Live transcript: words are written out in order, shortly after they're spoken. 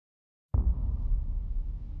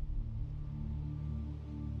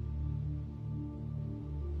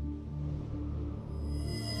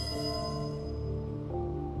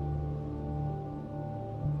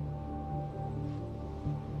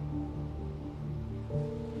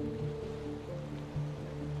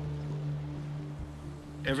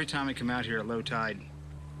Every time I come out here at low tide,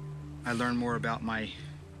 I learn more about my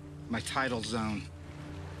tidal zone.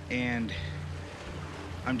 And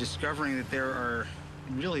I'm discovering that there are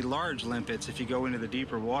really large limpets if you go into the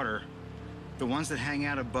deeper water. The ones that hang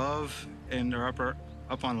out above and are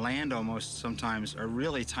up on land almost sometimes are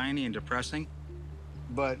really tiny and depressing.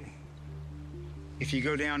 But if you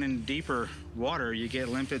go down in deeper water, you get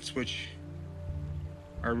limpets which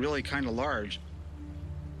are really kind of large.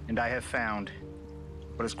 And I have found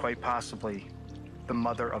what is quite possibly the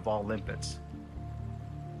mother of all limpets.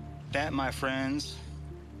 That, my friends,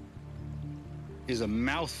 is a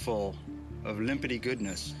mouthful of limpety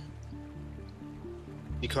goodness.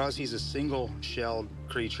 Because he's a single-shelled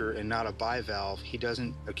creature and not a bivalve, he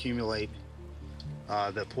doesn't accumulate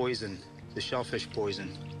the poison, the shellfish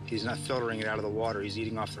poison. He's not filtering it out of the water. He's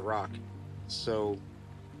eating off the rock. So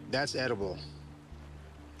that's edible.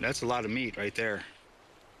 That's a lot of meat right there.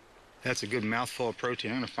 That's a good mouthful of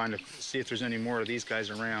protein. I'm gonna see if there's any more of these guys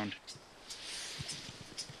around.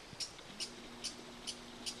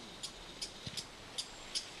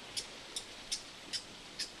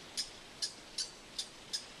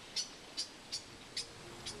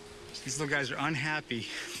 These little guys are unhappy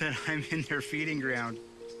that I'm in their feeding ground,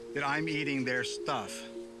 that I'm eating their stuff.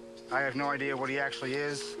 I have no idea what he actually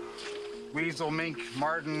is. Weasel, mink,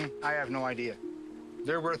 marten, I have no idea.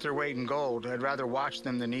 They're worth their weight in gold. I'd rather watch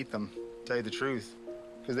them than eat them, to tell you the truth,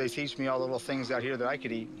 because they teach me all the little things out here that I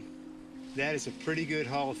could eat. That is a pretty good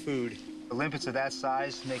haul of food. The limpets of that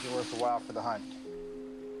size make it worth a while for the hunt.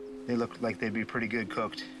 They look like they'd be pretty good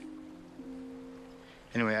cooked.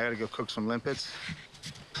 Anyway, I gotta go cook some limpets,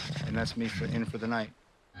 and that's me in for the night.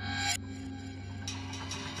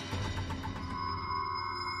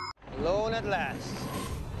 Alone at last.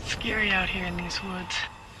 Scary out here in these woods.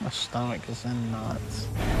 My stomach is in knots.